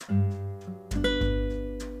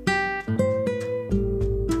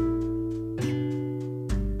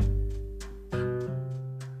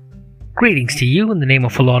Greetings to you in the name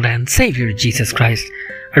of our Lord and Savior Jesus Christ.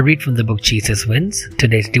 I read from the book Jesus Wins.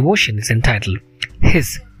 Today's devotion is entitled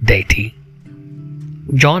His Deity.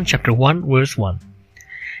 John chapter 1 verse 1.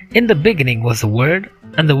 In the beginning was the Word,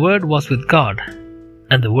 and the Word was with God,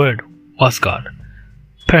 and the Word was God.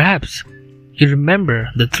 Perhaps you remember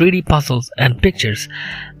the 3D puzzles and pictures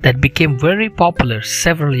that became very popular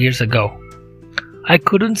several years ago. I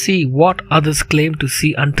couldn't see what others claimed to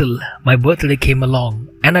see until my birthday came along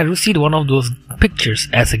and I received one of those pictures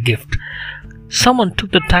as a gift. Someone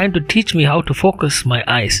took the time to teach me how to focus my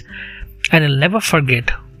eyes, and I'll never forget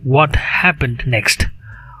what happened next.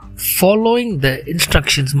 Following the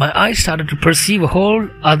instructions, my eyes started to perceive a whole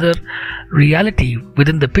other reality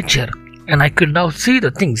within the picture, and I could now see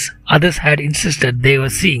the things others had insisted they were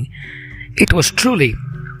seeing. It was truly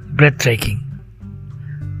breathtaking.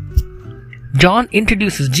 John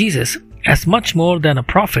introduces Jesus as much more than a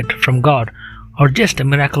prophet from God or just a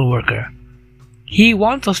miracle worker. He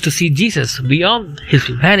wants us to see Jesus beyond his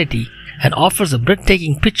humanity and offers a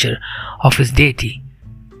breathtaking picture of his deity.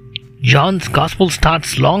 John's gospel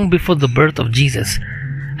starts long before the birth of Jesus,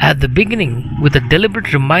 at the beginning with a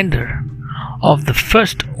deliberate reminder of the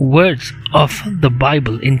first words of the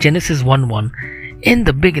Bible in Genesis 1:1. In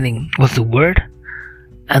the beginning was the Word,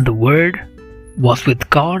 and the Word was with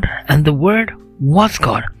God, and the Word was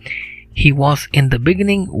God. He was in the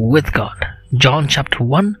beginning with God. John chapter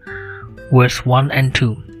 1 verse 1 and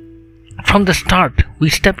 2. From the start, we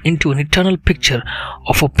step into an eternal picture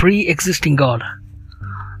of a pre-existing God.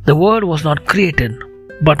 The Word was not created,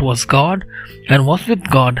 but was God and was with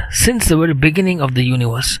God since the very beginning of the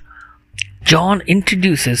universe. John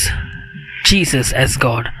introduces Jesus as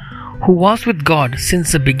God, who was with God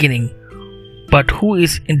since the beginning, but who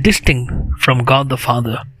is distinct from God the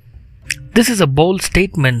Father. This is a bold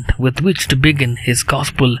statement with which to begin his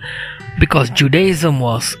gospel, because Judaism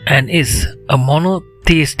was and is a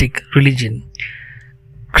monotheistic religion.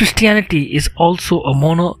 Christianity is also a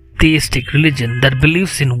monotheistic religion that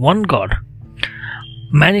believes in one God,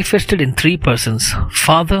 manifested in three persons,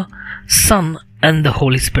 Father, Son, and the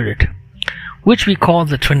Holy Spirit, which we call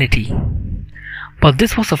the Trinity. But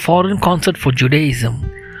this was a foreign concept for Judaism.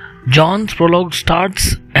 John's prologue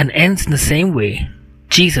starts and ends in the same way.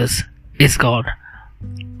 Jesus is God.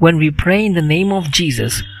 When we pray in the name of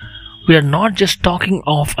Jesus, we are not just talking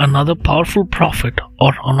of another powerful prophet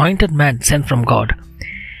or anointed man sent from God.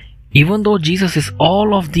 Even though Jesus is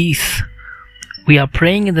all of these, we are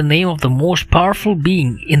praying in the name of the most powerful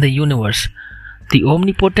being in the universe, the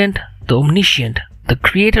omnipotent, the omniscient, the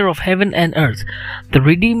creator of heaven and earth, the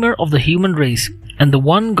redeemer of the human race, and the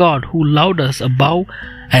one God who loved us above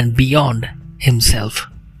and beyond himself.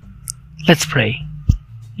 Let's pray.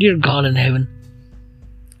 Dear God in heaven,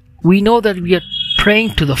 we know that we are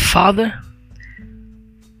praying to the Father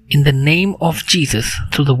in the name of Jesus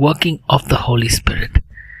through the working of the Holy Spirit.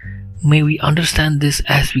 May we understand this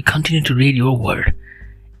as we continue to read your word.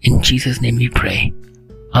 In Jesus' name we pray.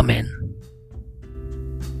 Amen.